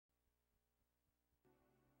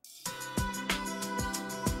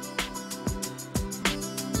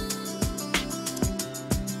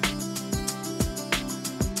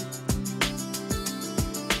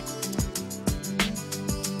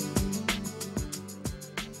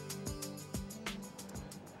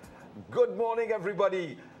Good morning,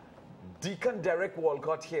 everybody. Deacon Derek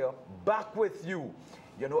Walcott here, back with you.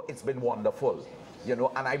 You know, it's been wonderful, you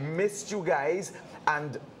know, and I missed you guys.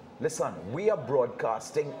 And listen, we are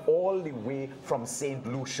broadcasting all the way from St.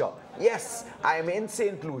 Lucia. Yes, I'm in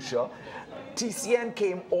St. Lucia. TCN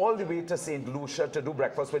came all the way to St. Lucia to do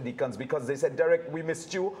Breakfast with Deacons because they said, Derek, we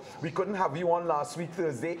missed you. We couldn't have you on last week,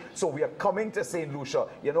 Thursday, so we are coming to St. Lucia.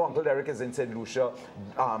 You know, Uncle Derek is in St. Lucia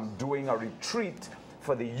doing a retreat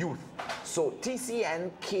for the youth. So TCN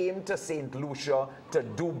came to St. Lucia to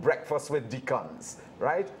do Breakfast with Deacons,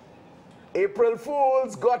 right? April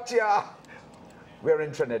Fools, gotcha! We're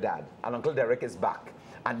in Trinidad, and Uncle Derek is back.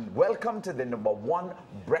 And welcome to the #1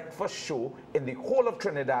 breakfast show in the whole of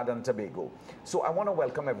Trinidad and Tobago. So I want to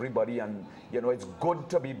welcome everybody, and you know, it's good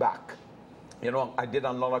to be back. You know, I did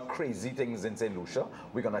a lot of crazy things in St. Lucia.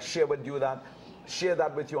 We're going to share with you that, share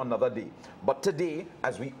that with you another day. But today,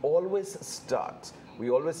 as we always start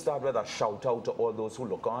with a shout out to all those who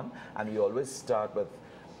look on, and we always start with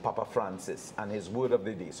Papa Francis and his word of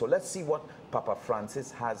the day. So let's see what Papa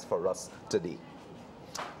Francis has for us today.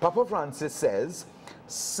 Papa Francis says,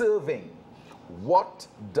 serving. What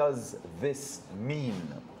does this mean?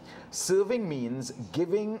 Serving means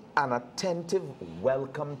giving an attentive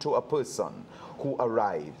welcome to a person who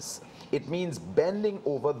arrives. It means bending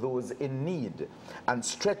over those in need and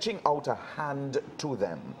stretching out a hand to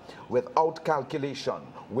them without calculation,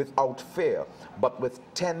 without fear, but with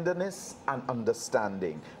tenderness and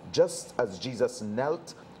understanding, just as Jesus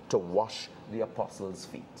knelt to wash the apostles'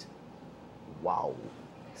 feet. Wow.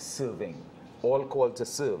 Serving. All called to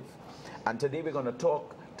serve. And today we're going to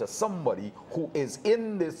talk to somebody who is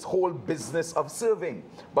in this whole business of serving.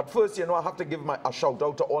 But first, you know, I have to give a shout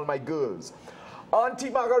out to all my girls. Auntie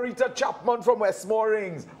Margarita Chapman from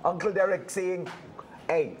Westmoreland. Uncle Derek saying,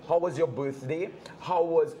 hey, how was your birthday? How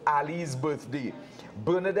was Ali's birthday?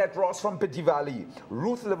 Bernadette Ross from Petit Valley.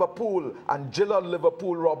 Ruth Liverpool and Gilla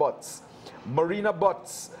Liverpool Roberts. Marina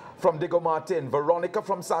Butts from Diego Martin, Veronica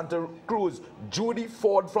from Santa Cruz, Judy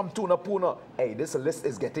Ford from Tunapuna. Hey, this list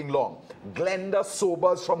is getting long. Glenda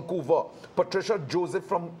Sobers from Couva, Patricia Joseph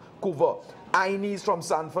from Couva, Inez from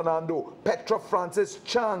San Fernando, Petra Francis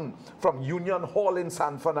Chang from Union Hall in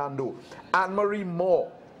San Fernando, Anne-Marie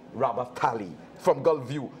Moore, Rabatali from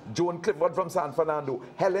Gulfview, Joan Clifford from San Fernando,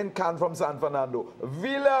 Helen Khan from San Fernando,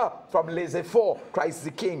 Villa from Laissez-Faire, Christ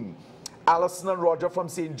the King, Alison and Roger from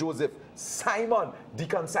St. Joseph, Simon,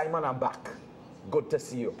 Deacon Simon, I'm back. Good to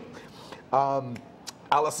see you.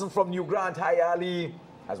 Alison from New Grant, hi Ali,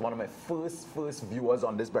 as one of my first viewers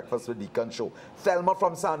on this Breakfast with Deacon show. Thelma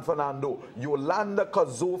from San Fernando, Yolanda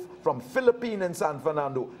Kazouf from Philippines in San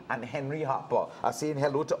Fernando, and Henry Harper are saying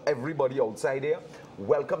hello to everybody outside here.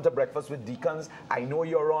 Welcome to Breakfast with Deacons. I know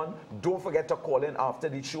you're on. Don't forget to call in after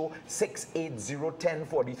the show,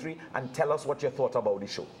 680-1043, and tell us what you thought about the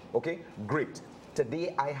show. Okay? Great.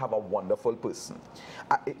 Today I have a wonderful person.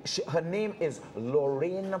 Her name is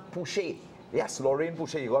Lorraine Pouchet. Yes, Lorraine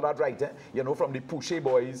Pouchet, you got that right, eh? You know, from the Pouchet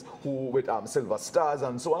boys who with Silver Stars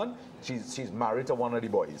and so on. She's married to one of the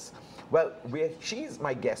boys. Well, she's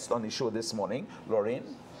my guest on the show this morning. Lorraine,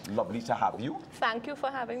 lovely to have you. Thank you for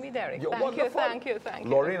having me, Derek. You're thank wonderful. you.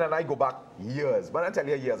 Lorraine and I go back years. But I tell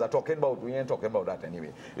you years, we ain't talking about that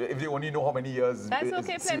anyway. If you only know how many years. That's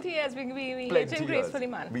okay, plenty years. We aging gracefully,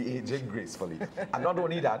 man. We aging gracefully. And not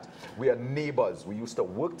only that, we are neighbors. We used to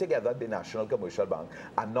work together at the National Commercial Bank,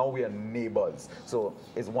 and now we are neighbors. So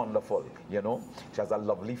it's wonderful, you know. She has a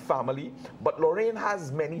lovely family. But Lorraine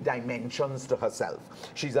has many dimensions to herself.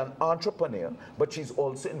 She's an entrepreneur, but she's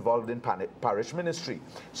also involved in parish ministry.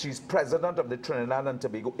 She's president of the Trinidad and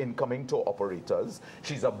Tobago Incoming Tour Operators.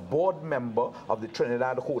 She's a board member of the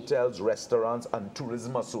Trinidad Hotels, Restaurants and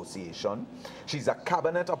Tourism Association. She's a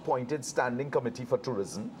cabinet-appointed standing committee for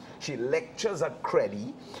tourism. She lectures at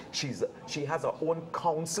Credi. She has her own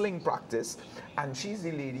counseling practice, and she's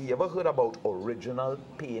the lady. You ever heard about original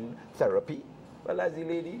pain therapy? Well, as the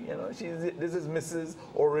lady, you know, this is Mrs.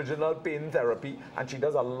 Original Pain Therapy, and she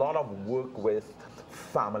does a lot of work with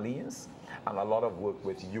families and a lot of work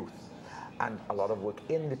with youth and a lot of work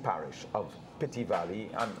in the parish of Petit Valley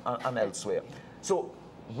and elsewhere. So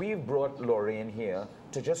we've brought Lorraine here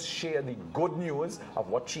to just share the good news of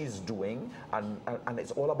what she's doing, and it's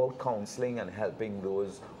all about counseling and helping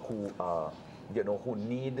those who who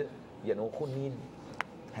need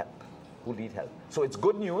help. So it's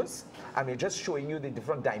good news, and we're just showing you the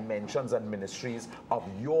different dimensions and ministries of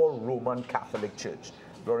your Roman Catholic Church.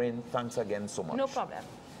 Lorraine, thanks again so much. No problem.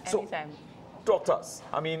 So, anytime. talk to us.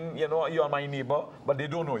 I mean, you know, you are my neighbor, but they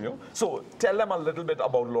don't know you. So tell them a little bit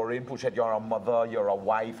about Lorraine Pouchet. You're a mother, you're a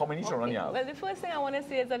wife. How many children you have? Well, the first thing I want to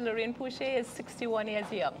say is that Lorraine Pouchet is 61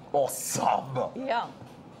 years young. Awesome. Young.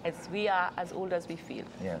 We are as old as we feel.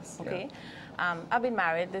 Yes. Okay. Yeah. I've been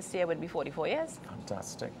married this year, would be 44 years.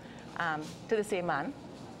 Fantastic. To the same man.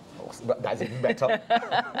 Oh, that's even better.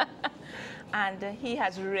 And he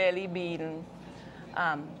has really been,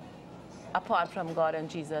 apart from God and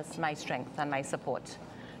Jesus, my strength and my support.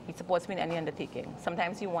 He supports me in any undertaking.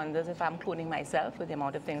 Sometimes he wonders if I'm cloning myself with the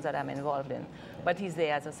amount of things that I'm involved in, but he's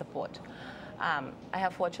there as a support. I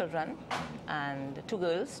have 4 children, and 2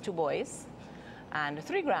 girls, 2 boys, and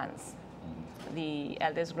 3 grands. The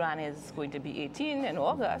eldest grand is going to be 18 in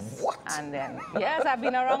August. What? And then, yes, I've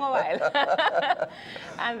been around a while.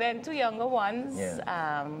 And then 2 younger ones,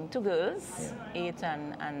 2 girls, 8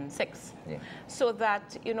 and 6. Yeah. So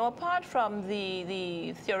that, you know, apart from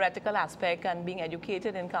the theoretical aspect and being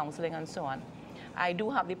educated in counseling and so on, I do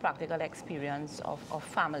have the practical experience of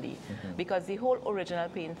family, because the whole original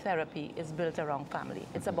pain therapy is built around family.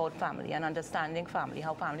 It's about family and understanding family,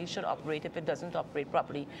 how family should operate if it doesn't operate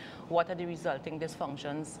properly, what are the resulting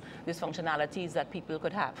dysfunctionalities that people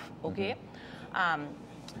could have, okay?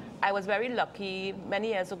 I was very lucky many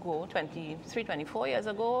years ago, 23, 24 years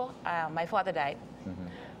ago, my father died.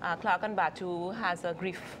 Clark and Batu has a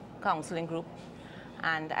grief counseling group,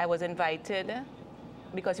 and I was invited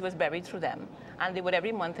because he was buried through them. And they would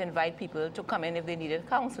every month invite people to come in if they needed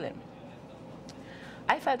counseling.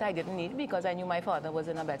 I felt I didn't need it because I knew my father was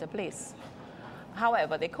in a better place.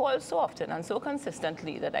 However, they called so often and so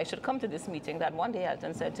consistently that I should come to this meeting that one day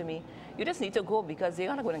Elton said to me, you just need to go because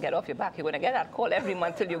you're not going to get off your back. You're going to get that call every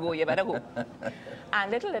month till you go. You better go. And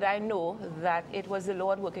little did I know that it was the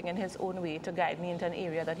Lord working in his own way to guide me into an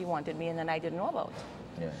area that he wanted me in and I didn't know about.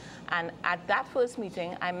 Yeah. And at that first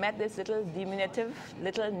meeting, I met this little diminutive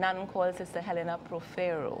little nun called Sister Helena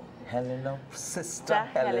Profero. Sister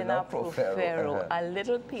Helena Profero. A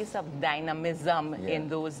little piece of dynamism in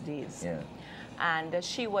those days. Yeah. And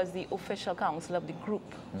she was the official counselor of the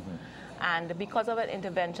group. And because of an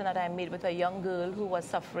intervention that I made with a young girl who was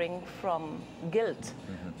suffering from guilt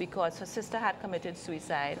because her sister had committed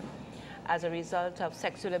suicide as a result of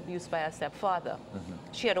sexual abuse by her stepfather.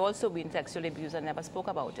 She had also been sexually abused and never spoke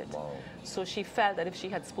about it. Wow. So she felt that if she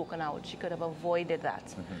had spoken out, she could have avoided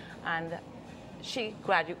that. And she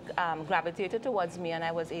gravitated towards me, and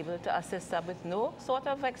I was able to assist her with no sort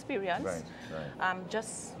of experience.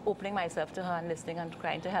 Just opening myself to her and listening and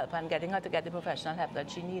trying to help her and getting her to get the professional help that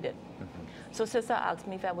she needed. So Sister asked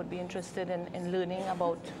me if I would be interested in learning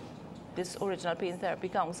about this original pain therapy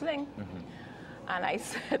counseling. And I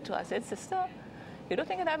said to her, I said, Sister, you don't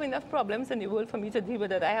think I have enough problems in the world for me to deal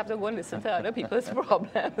with it? I have to go and listen to other people's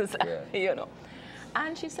problems, you know.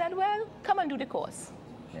 And she said, well, come and do the course.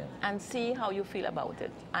 And see how you feel about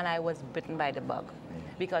it. And I was bitten by the bug,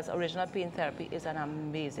 because original pain therapy is an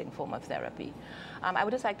amazing form of therapy. I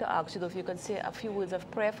would just like to ask you, though, if you could say a few words of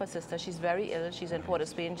prayer for Sister. She's very ill. She's in Port of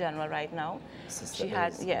Spain General right now. She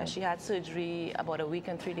had surgery about a week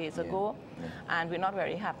and 3 days ago, and we're not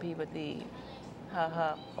very happy with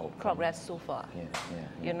her progress so far.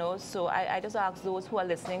 You know, so I just ask those who are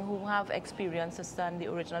listening who have experienced Sister and the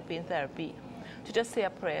original pain therapy to just say a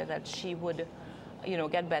prayer that she would, you know,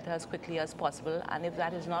 get better as quickly as possible, and if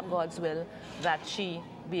that is not God's will, that she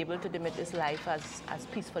be able to demit this life as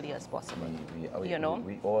peacefully as possible. You know,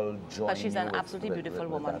 we all join. But she's an absolutely beautiful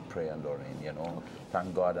woman. That prayer, Lorraine. You know,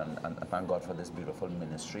 thank God and thank God for this beautiful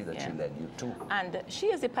ministry that she led you to. And she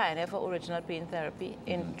is the pioneer for original pain therapy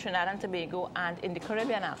in Trinidad and Tobago and in the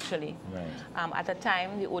Caribbean, actually. At the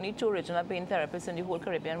time, the only 2 original pain therapists in the whole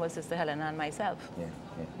Caribbean was Sister Helena and myself.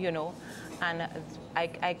 You know, and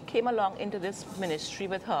I came along into this ministry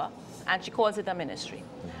with her, and she calls it a ministry.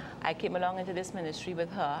 I came along into this ministry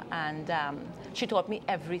with her, and she taught me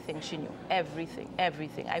everything she knew,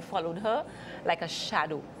 everything. I followed her like a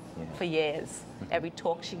shadow for years. Every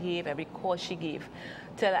talk she gave, every course she gave,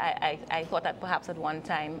 till I thought that perhaps at one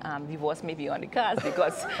time divorce may be on the cards,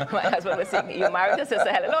 because my husband was saying, you're married to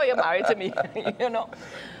Sister Helen? No, you're married to me, you know.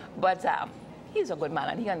 But he's a good man,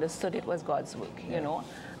 and he understood it was God's work, you know.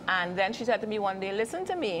 And then she said to me one day, listen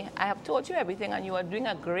to me, I have taught you everything and you are doing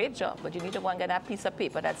a great job, but you need to go and get that piece of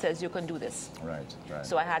paper that says you can do this.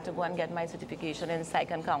 So I had to go and get my certification in psych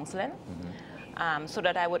and counseling, so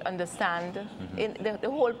that I would understand in the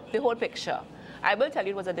whole picture. I will tell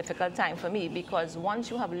you it was a difficult time for me, because once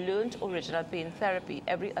you have learned original pain therapy,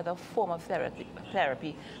 every other form of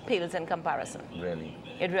therapy pales in comparison. Really?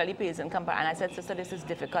 It really pales in comparison. And I said, sister, this is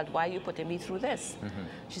difficult. Why are you putting me through this?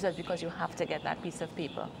 She said, because you have to get that piece of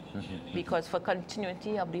paper. Because for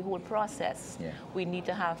continuity of the whole process, we need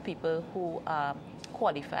to have people who are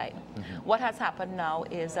qualified. What has happened now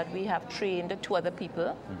is that we have trained 2 other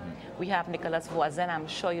people. We have Nicholas Voisin. I'm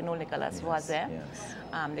sure you know Nicholas Voisin.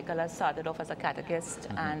 Nicholas started off as a catechist,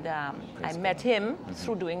 and I met him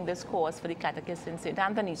through doing this course for the catechist in St.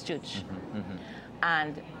 Anthony's Church.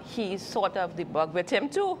 And he sort of the bug with him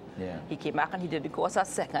too. He came back and he did the course a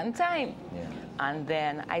second time. And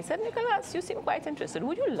then I said, Nicholas, you seem quite interested.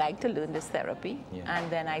 Would you like to learn this therapy? And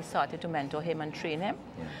then I started to mentor him and train him.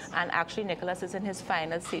 And actually, Nicholas is in his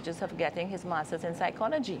final stages of getting his master's in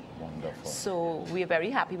psychology. Wonderful. So we're very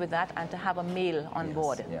happy with that, and to have a male on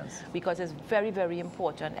board. Because it's very, very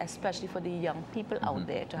important, especially for the young people out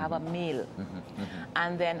there, to have a male.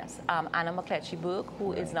 And then Anna McCletchy-Burke,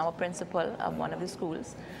 who is now a principal of one of the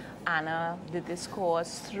schools. Anna did this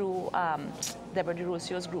course through Deborah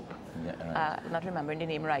DeRosio's group. Not remembering the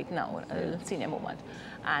name right now, a senior moment.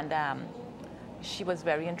 And she was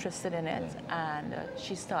very interested in it, and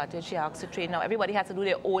she asked to train. Now everybody has to do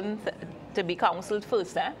their own to be counseled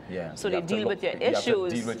first, so they deal with your issues. You have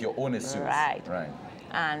to deal with your own issues. Right.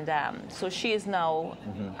 And so she is now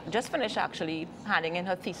just finished actually handing in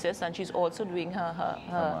her thesis, and she's also doing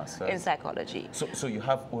her in psychology. So you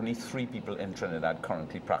have only 3 people in Trinidad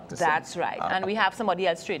currently practicing. That's right, and we have somebody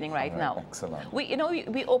else training right now. Excellent.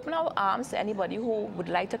 We open our arms to anybody who would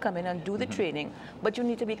like to come in and do the training, but you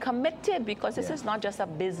need to be committed, because this is not just a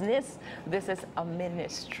business, this is a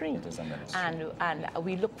ministry. It is a ministry. And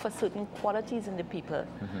we look for certain qualities in the people,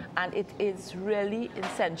 and it is really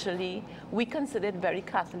essentially, we consider it very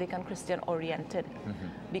Catholic and Christian oriented,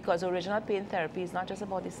 because original pain therapy is not just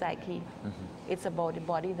about the psyche, it's about the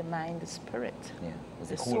body, the mind, the spirit.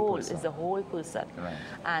 The soul is the whole person.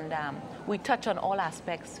 And we touch on all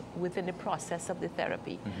aspects within the process of the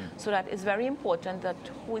therapy. So that is very important that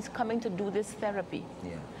who is coming to do this therapy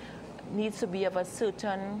needs to be of a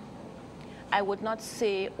certain, I would not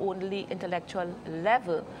say only intellectual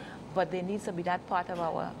level, but there needs to be that part of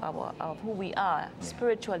of who we are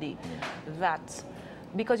spiritually, that,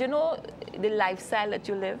 because you know, the lifestyle that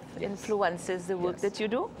you live influences the work that you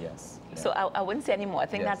do. So I wouldn't say anymore. I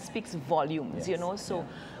think that speaks volumes, you know. So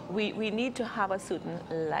we need to have a certain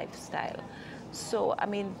lifestyle. So, I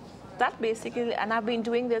mean, that basically, and I've been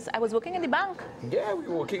doing this. I was working in the bank. Yeah, we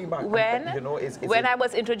were working in the bank. When, you know, when I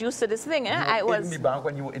was introduced to this thing, I was in the bank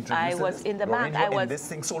when you were introduced. I was in the bank. I was in this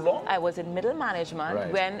thing so long. I was in middle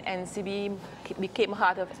management when NCB became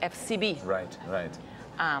part of FCB.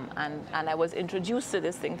 And I was introduced to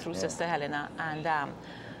this thing through Sister Helena, and I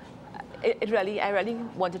really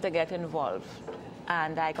wanted to get involved,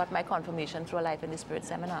 and I got my confirmation through a Life in the Spirit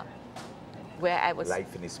seminar, where I was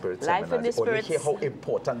Life in the Spirit Life seminar. in the Spirit. You hear how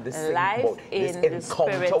important this thing Life is, this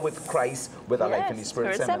encounter with Christ with a Life in the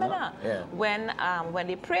Spirit seminar. When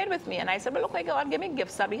they prayed with me, and I said, well, look, God, give me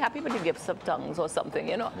gifts. I'll be happy with the gifts of tongues or something,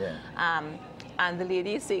 you know. And the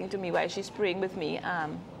lady is saying to me while she's praying with me,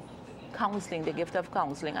 counseling, the gift of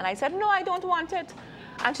counseling. And I said, no, I don't want it.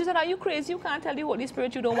 And she said, are you crazy? You can't tell the Holy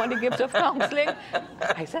Spirit you don't want the gift of counseling.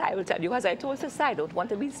 I said, I will tell you, as I told Sister, I don't want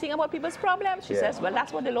to be seeing about people's problems. She says, well,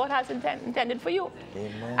 that's what the Lord has intended for you.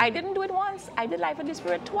 Amen. I didn't do it once. I did Life in the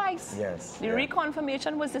Spirit twice. The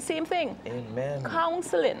reconfirmation was the same thing. Amen.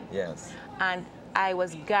 Counseling. And I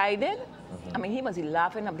was guided. I mean, he must be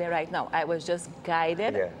laughing up there right now. I was just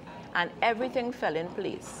guided. And everything fell in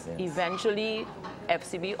place. Eventually,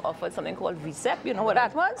 FCB offered something called VSEP. You know what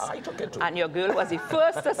that was? I took it too. And your girl was the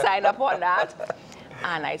first to sign up on that.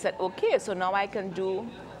 And I said, okay, so now I can do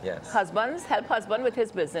help husband with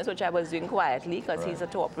his business, which I was doing quietly, because he's a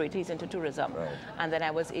tour operator, he's into tourism. And then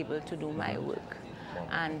I was able to do my work.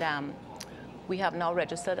 And we have now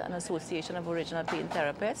registered an association of original pain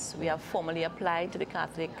therapists. We have formally applied to the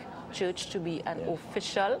Catholic Church to be an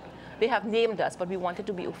official. They have named us, but we wanted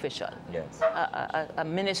to be official. A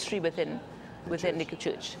ministry within the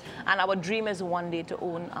church. And our dream is one day to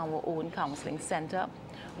own our own counseling center,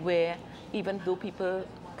 where even though people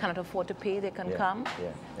cannot afford to pay, they can come.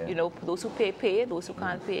 You know, those who pay, those who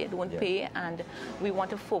can't pay, don't pay. And we want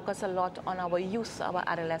to focus a lot on our youth, our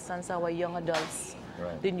adolescents, our young adults.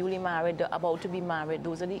 The newly married, the about to be married.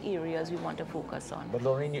 Those are the areas we want to focus on. But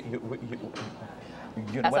Lorraine,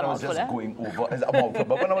 You know, That's when a I was just mouthful, going over, it's a mouthful,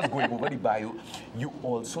 but when I was going over the bio, you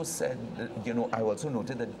also said, you know, I also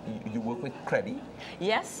noted that you work with Credi.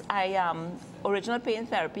 Yes, original pain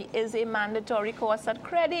therapy is a mandatory course at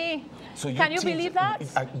Credi. So Can you believe that?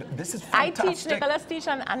 This is I fantastic. teach, Nicholas teach,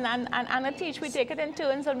 and Anna teach. We take it in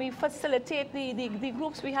turns and we facilitate the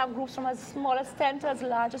groups. We have groups from as small as 10 to as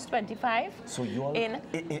large as 25. So you all,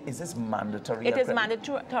 is this mandatory? It is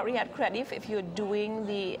mandatory at Credi if you're doing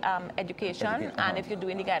the education and if you're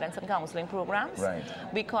doing the guidance and counseling programs. Right.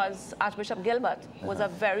 Because Archbishop Gilbert was a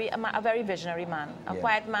very visionary man, a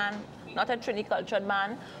quiet man, not a Trinity cultured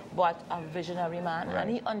man, but a visionary man. Right.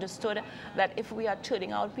 And he understood that if we are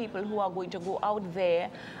turning out people who are going to go out there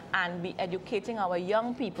and be educating our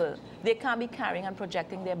young people, they can't be carrying and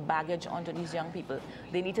projecting their baggage onto these young people.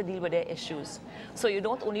 They need to deal with their issues. So you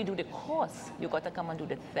don't only do the course, you got to come and do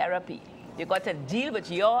the therapy. You got to deal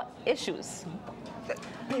with your issues.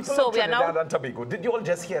 People so of we are Trinidad now, and Tobago, did you all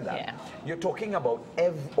just hear that? Yeah. You're talking about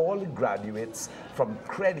all the graduates from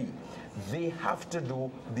Credi. They have to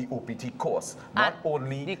do the OPT course, not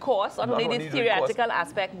only the course, not only the theoretical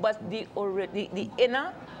aspect, but the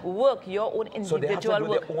inner work, your own individual so they have to do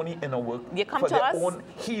work. their own inner work They come for to their us. own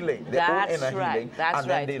healing, their own inner healing, and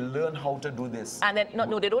then they learn how to do this. And then,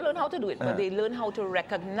 no, they don't learn how to do it, but they learn how to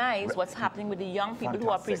recognize what's happening with the young people who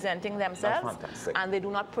are presenting themselves, and they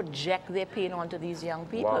do not project their pain onto these young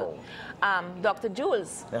people. Wow. Dr.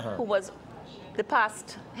 Jules, who was the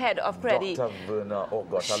past head of Credi, Dr. Verna, oh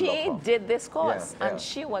gosh, she did this course, and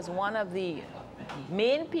she was one of the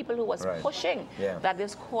main people who was pushing that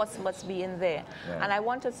this course must be in there. And I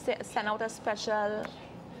want to send out a special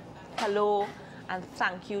hello and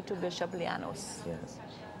thank you to Bishop Lianos. Yes.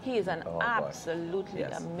 He is an absolutely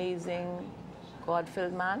amazing,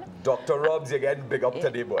 God-filled man. Dr. Robs, you're getting big up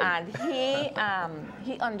today, boy. And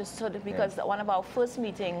he understood, because one of our first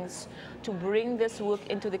meetings to bring this work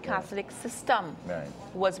into the Catholic system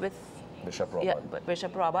was with Bishop Robert.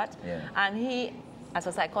 Bishop Robert. And he, as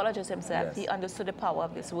a psychologist himself, he understood the power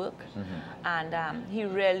of this work. And he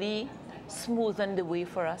really smoothened the way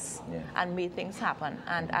for us and made things happen.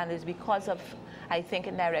 And it's because of, I think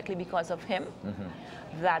indirectly because of him,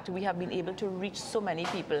 that we have been able to reach so many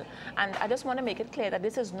people. And I just want to make it clear that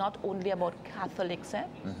this is not only about Catholics,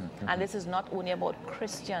 and this is not only about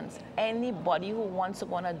Christians. Anybody who wants to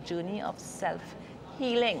go on a journey of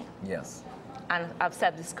self-healing and of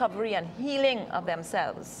self-discovery and healing of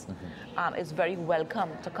themselves is very welcome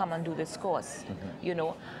to come and do this course. You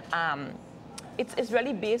know, it's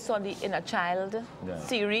really based on the Inner Child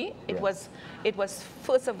theory. It was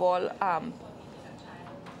first of all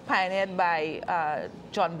pioneered by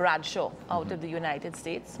John Bradshaw out of the United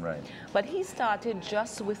States. But he started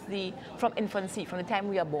just with from infancy, from the time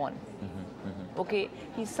we are born. Okay,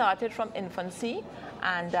 he started from infancy,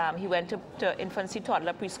 and he went to infancy,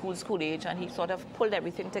 toddler, preschool, school age, and he sort of pulled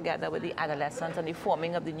everything together with the adolescence and the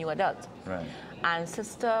forming of the new adult. And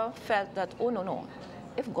Sister felt that, oh no,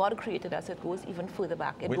 if God created us, it goes even further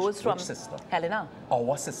back. It goes from sister? Helena.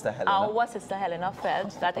 Our sister Helena. Our sister Helena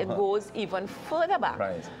felt that it goes even further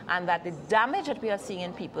back, and that the damage that we are seeing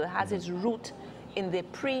in people has its root in the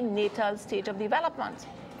prenatal stage of development.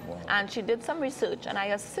 And she did some research, and I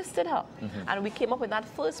assisted her, and we came up with that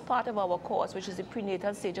first part of our course, which is the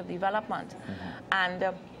prenatal stage of development.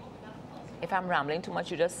 And if I'm rambling too much,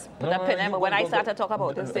 you just put a pin in. But when I start to talk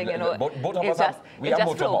about this thing, you know, both of it's us just, we have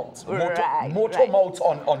motor mouths. Motor mouths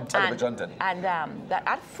on television today. And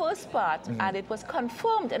that first part, and it was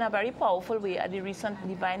confirmed in a very powerful way at the recent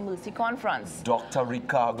Divine Mercy Conference. Dr.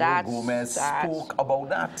 Ricardo Gomez spoke about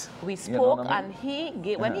that. We spoke, and he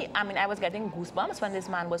gave, I mean, I was getting goosebumps when this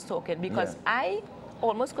man was talking, because I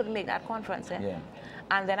almost couldn't make that conference.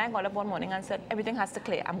 And then I got up one morning and said, everything has to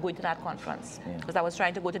clear. I'm going to that conference. Because I was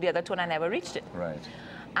trying to go to the other two and I never reached it.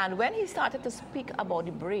 And when he started to speak about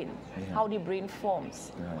the brain, how the brain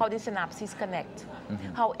forms, how the synapses connect,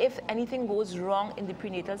 how if anything goes wrong in the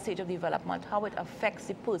prenatal stage of development, how it affects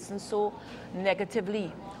the person so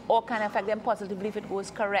negatively, or can affect them positively if it goes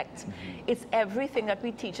correct. It's everything that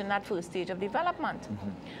we teach in that first stage of development.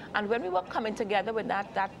 And when we were coming together with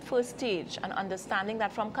that first stage and understanding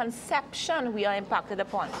that from conception we are impacted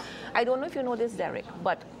upon. I don't know if you know this, Derek,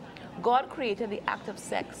 but God created the act of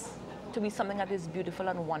sex to be something that is beautiful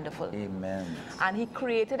and wonderful. Amen. And he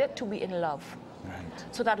created it to be in love.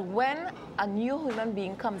 So that when a new human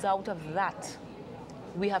being comes out of that,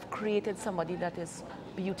 we have created somebody that is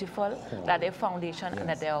beautiful, that their foundation and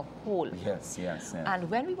that they are whole. And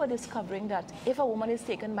when we were discovering that if a woman is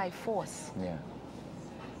taken by force,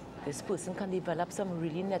 this person can develop some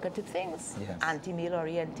really negative things. Anti-male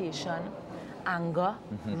orientation, anger,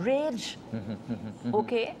 rage.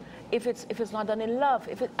 Okay? If it's not done in love,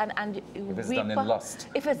 if it's done in lust.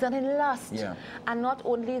 If it's done in lust. Yeah. And not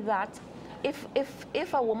only that,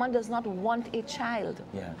 if a woman does not want a child,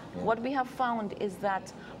 what we have found is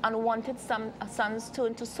that unwanted sons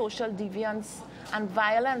turn to social deviance and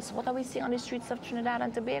violence. What are we seeing on the streets of Trinidad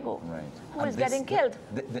and Tobago? Right. Who is getting killed?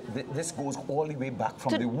 This goes all the way back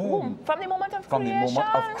from the womb. From the moment of creation. From the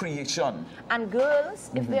moment of creation. And girls,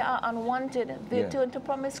 if they are unwanted, they turn to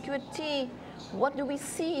promiscuity. What do we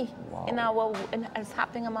see is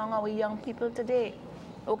happening among our young people today?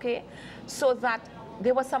 Okay? So that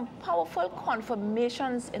there were some powerful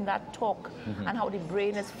confirmations in that talk and how the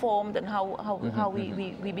brain is formed and how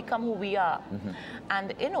we become who we are.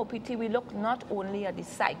 And in OPT, we look not only at the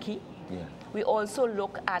psyche, we also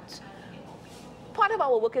look at, part of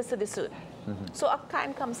our work is to discern. So a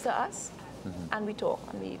client comes to us and we talk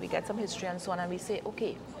and we get some history and so on, and we say,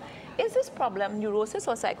 okay, is this problem neurosis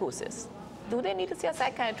or psychosis? Do they need to see a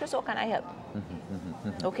psychiatrist or can I help?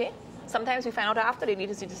 Okay? Sometimes we find out after they need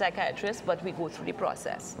to see the psychiatrist, but we go through the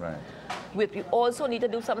process. Right. We also need to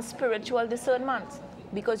do some spiritual discernment,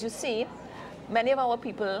 because you see, many of our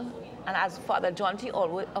people, and as Father John T.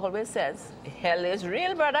 always says, hell is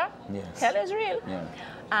real, brother. Yes. Hell is real.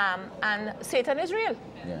 Yeah. And Satan is real.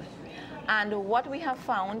 Yeah. And what we have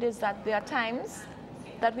found is that there are times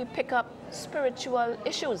that we pick up spiritual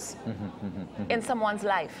issues in someone's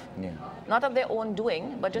life. Yeah. Not of their own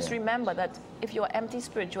doing, but just remember that if you're empty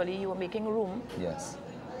spiritually, you are making room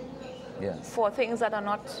for things that are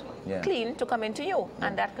not clean to come into you,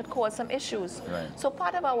 and that could cause some issues. Right. So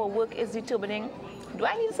part of our work is determining, do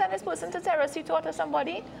I need to send this person to therapy or to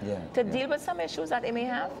somebody to deal with some issues that they may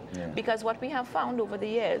have? Because what we have found over the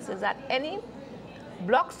years is that any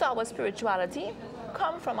blocks to our spirituality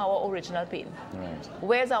come from our original pain. Right.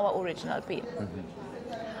 Where's our original pain?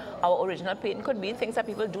 Our original pain could be things that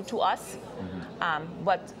people do to us,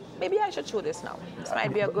 but maybe I should show this now. This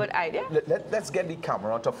might be a good idea. Let's get the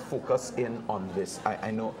camera to focus in on this.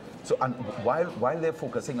 I know. So, and while they're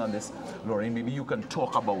focusing on this, Lorraine, maybe you can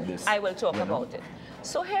talk about this. I will talk about it.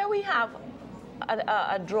 So here we have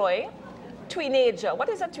a drawing. Teenager. What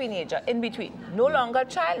is a teenager? In between. No longer a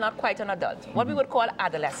child, not quite an adult. What we would call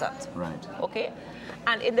adolescent. Right. Okay?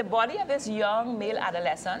 And in the body of this young male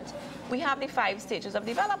adolescent, we have the 5 stages of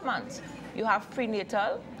development. You have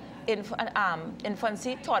prenatal,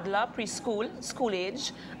 infancy, toddler, preschool, school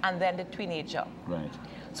age, and then the teenager. Right.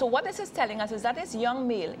 So what this is telling us is that this young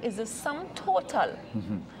male is the sum total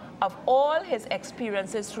of all his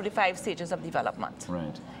experiences through the 5 stages of development.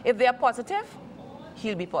 Right. If they are positive,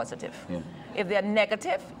 he'll be positive. Yeah. If they're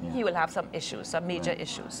negative, he will have some issues, some major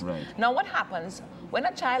issues. Right. Now what happens when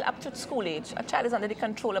a child up to school age, a child is under the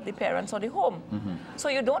control of the parents or the home. So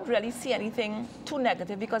you don't really see anything too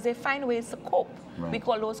negative because they find ways to cope. Right. We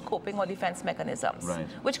call those coping or defense mechanisms, right.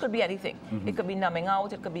 which could be anything. It could be numbing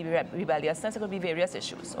out, it could be rebelliousness, it could be various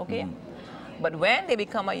issues, okay? But when they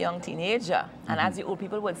become a young teenager, and as the old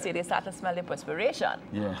people would say, they start to smell the perspiration,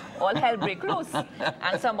 all hell break loose.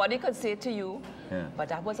 And somebody could say to you, but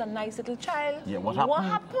that was a nice little child. Yeah, what happened? What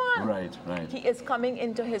happened? Right, right. He is coming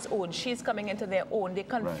into his own. She's coming into their own. They're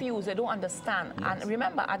confused. They don't understand. Yes. And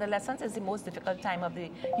remember, adolescence is the most difficult time of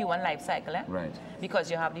the human life cycle. Right.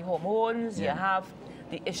 Because you have the hormones, you have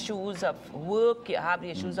the issues of work, you have the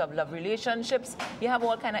issues of love relationships, you have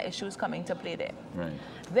all kind of issues coming to play there. Right.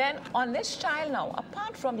 Then on this child now,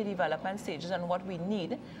 apart from the development stages and what we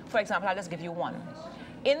need, for example, I'll just give you one.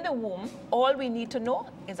 In the womb, all we need to know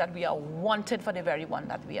is that we are wanted for the very one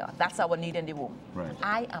that we are. That's our need in the womb. Right.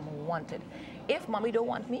 I am wanted. If mommy don't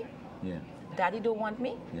want me, daddy don't want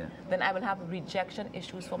me, then I will have rejection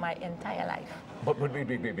issues for my entire life. But wait,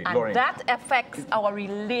 and Lorraine, that affects our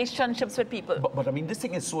relationships with people. But I mean, this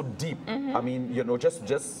thing is so deep. I mean, you know, just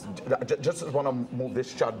want to move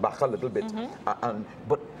this chart back a little bit.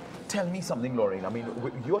 But tell me something, Lorraine. I mean,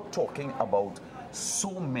 you're talking about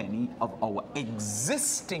so many of our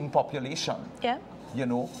existing population, you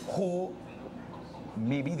know, who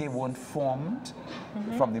maybe they weren't formed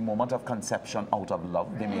from the moment of conception out of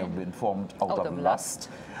love. They may have been formed out of lust.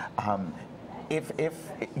 If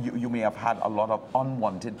you may have had a lot of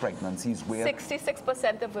unwanted pregnancies where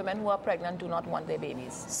 66% of women who are pregnant do not want their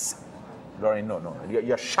babies. Lorraine, no,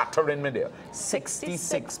 you're shattering me there.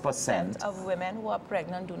 66% of women who are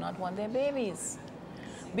pregnant do not want their babies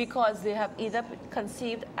because they have either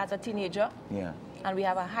conceived as a teenager, and we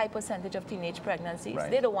have a high percentage of teenage pregnancies. Right.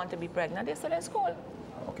 They don't want to be pregnant. They're still in school.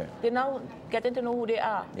 Okay. They're now getting to know who they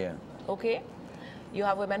are. Yeah. Okay. You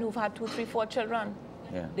have women who've had 2, 3, 4 children.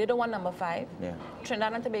 Yeah. They don't want number 5. Yeah.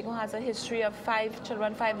 Trinidad and Tobago has a history of 5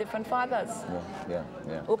 children, 5 different fathers. Yeah.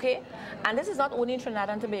 Okay? And this is not only in Trinidad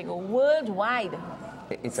and Tobago. Worldwide,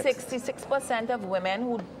 66% of women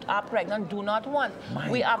who are pregnant do not want.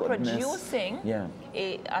 We are producing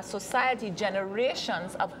a society,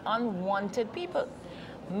 generations of unwanted people.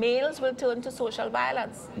 Males will turn to social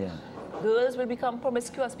violence. Girls will become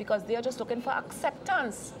promiscuous because they are just looking for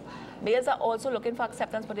acceptance. Males are also looking for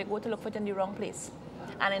acceptance, but they go to look for it in the wrong place.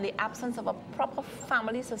 And in the absence of a proper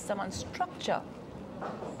family system and structure,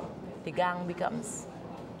 the gang becomes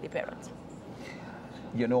the parent.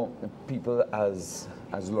 You know, people as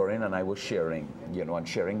Lorraine and I were sharing, you know, and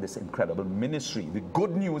sharing this incredible ministry. The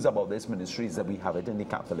good news about this ministry is that we have it in the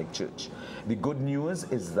Catholic Church. The good news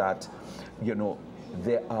is that, you know,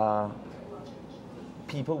 there are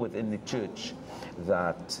people within the church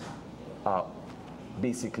that are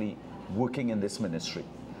basically working in this ministry.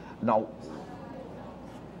 Now,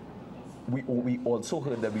 we also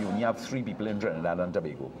heard that we only have 3 people in Trinidad and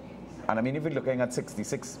Tobago. And I mean, if you're looking at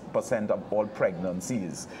 66% of all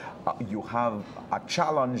pregnancies, you have a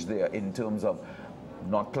challenge there in terms of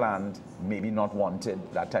not planned, maybe not wanted,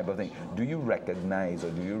 that type of thing. Do you recognize or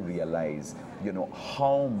do you realize, you know,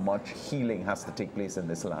 how much healing has to take place in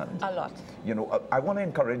this land? A lot. You know, I want to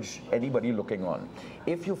encourage anybody looking on.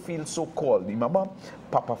 If you feel so called, remember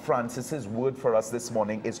Papa Francis's word for us this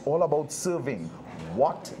morning is all about serving.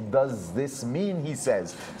 What does this mean, he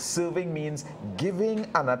says? Serving means giving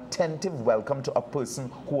an attentive welcome to a person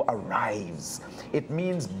who arrives. It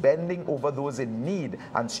means bending over those in need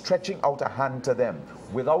and stretching out a hand to them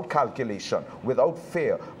without calculation, without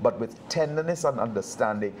fear, but with tenderness and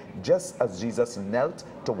understanding, just as Jesus knelt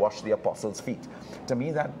to wash the apostles' feet. To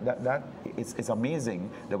me, that it's amazing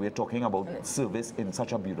that we're talking about service in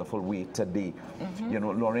such a beautiful way today. You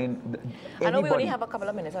know, Lorraine, I know we only have a couple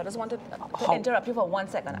of minutes. I just wanted to interrupt you for 1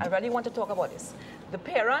 second. I really want to talk about this. The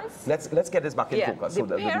parents... Let's get this back in focus.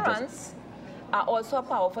 The parents are also a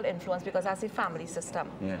powerful influence because that's the family system.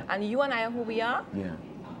 And you and I are who we are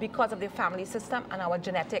because of the family system and our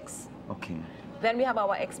genetics. Okay. Then we have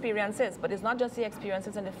our experiences, but it's not just the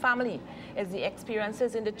experiences in the family, it's the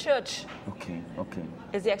experiences in the church. Okay.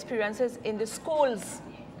 It's the experiences in the schools,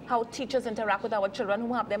 how teachers interact with our children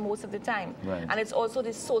who have them most of the time. And it's also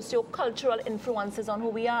the socio-cultural influences on who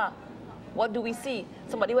we are. What do we see?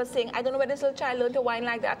 Somebody was saying, I don't know where this little child learned to whine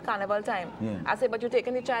like that at carnival time. I said, but you're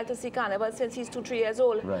taking the child to see carnival since he's 2-3 years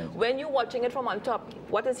old. When you're watching it from on top,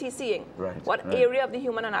 what is he seeing? What area of the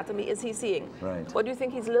human anatomy is he seeing? What do you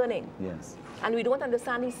think he's learning? And we don't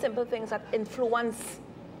understand these simple things that influence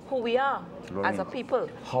who we are as a people.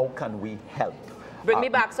 How can we help? Bring me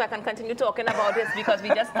back so I can continue talking about this because we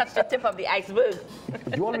just touched the tip of the iceberg.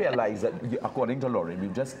 You all realize that, according to Lorraine,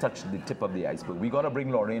 we've just touched the tip of the iceberg. We got to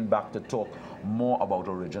bring Lorraine back to talk more about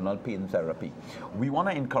original pain therapy. We want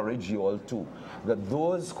to encourage you all too, that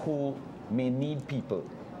those who may need people,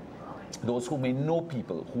 those who may know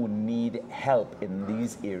people who need help in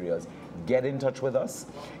these areas, get in touch with us.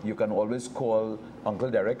 You can always call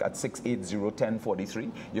Uncle Derek at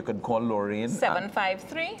 680-1043. You can call Lorraine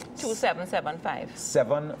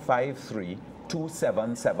 753-2775.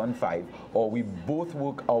 753-2775. Or we both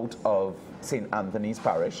work out of St. Anthony's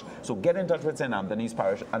Parish. So get in touch with St. Anthony's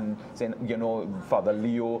Parish and say, you know, Father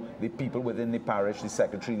Leo, the people within the parish, the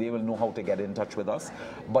secretary, they will know how to get in touch with us.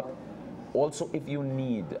 But also, if you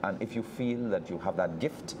need and if you feel that you have that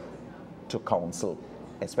gift to counsel,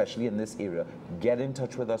 especially in this area, get in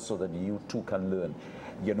touch with us so that you too can learn.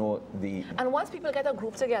 You know, and once people get a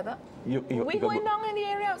group together, we're going down in the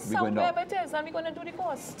area, somewhere it is, and we're going to do the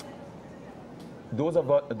course. Those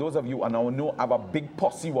of you, and I know have a big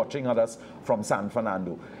posse watching at us from San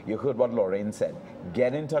Fernando. You heard what Lorraine said.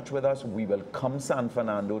 Get in touch with us. We will come San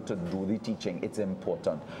Fernando to do the teaching. It's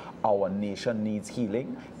important. Our nation needs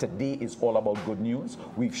healing. Today is all about good news.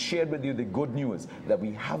 We've shared with you the good news that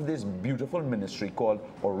we have this beautiful ministry called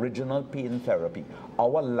Original Pain Therapy.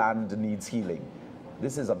 Our land needs healing.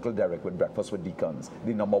 This is Uncle Derek with Breakfast with Deacons,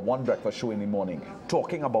 the #1 breakfast show in the morning,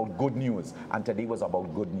 talking about good news. And today was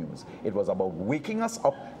about good news. It was about waking us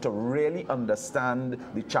up to really understand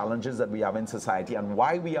the challenges that we have in society and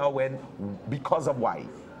why we are because of why.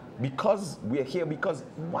 Because we're here, because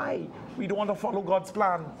why? We don't want to follow God's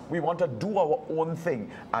plan. We want to do our own thing.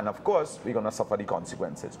 And of course, we're going to suffer the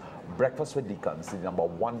consequences. Breakfast with Deacons, the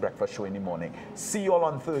 #1 breakfast show in the morning. See you all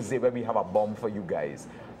on Thursday where we have a bomb for you guys.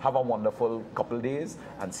 Have a wonderful couple days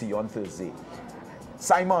and see you on Thursday.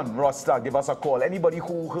 Simon, Rosta, give us a call. Anybody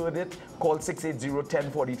who heard it, call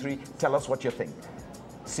 680-1043. Tell us what you think.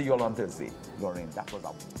 See you all on Thursday. Lorraine, that was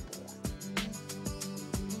up.